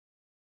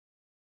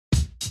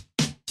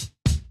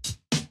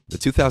The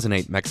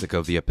 2008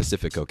 Mexico Via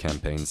Pacifico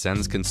campaign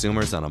sends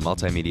consumers on a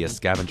multimedia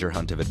scavenger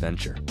hunt of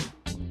adventure,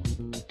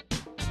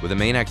 with the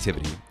main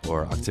activity,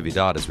 or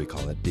actividad as we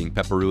call it, being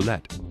Pepper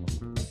Roulette.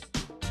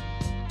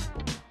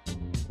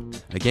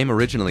 A game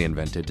originally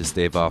invented to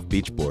stave off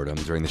beach boredom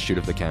during the shoot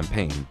of the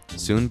campaign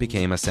soon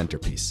became a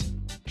centerpiece,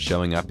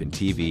 showing up in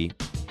TV,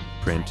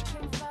 print,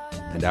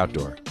 and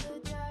outdoor.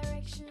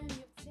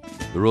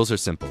 The rules are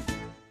simple.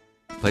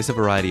 Place a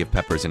variety of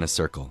peppers in a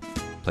circle.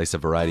 Place a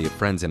variety of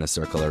friends in a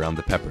circle around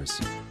the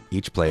peppers.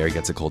 Each player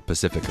gets a cold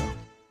Pacifico.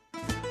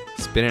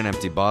 Spin an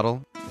empty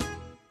bottle.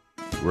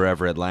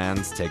 Wherever it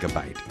lands, take a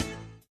bite.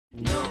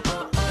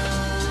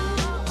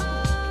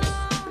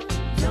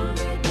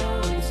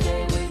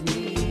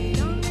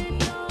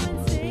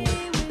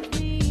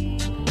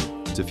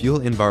 To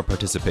fuel in-bar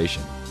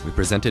participation, we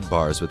presented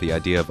bars with the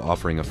idea of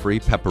offering a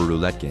free pepper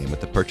roulette game with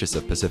the purchase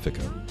of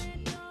Pacifico.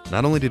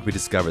 Not only did we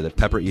discover that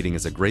pepper eating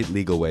is a great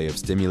legal way of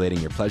stimulating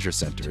your pleasure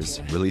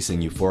centers, releasing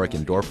euphoric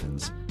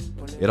endorphins,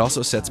 it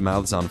also sets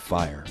mouths on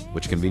fire,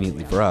 which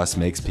conveniently for us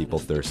makes people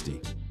thirsty.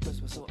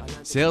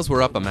 Sales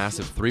were up a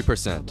massive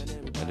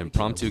 3%, and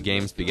impromptu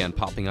games began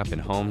popping up in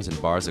homes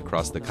and bars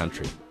across the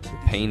country,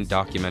 with pain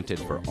documented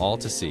for all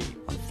to see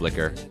on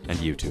Flickr and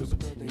YouTube.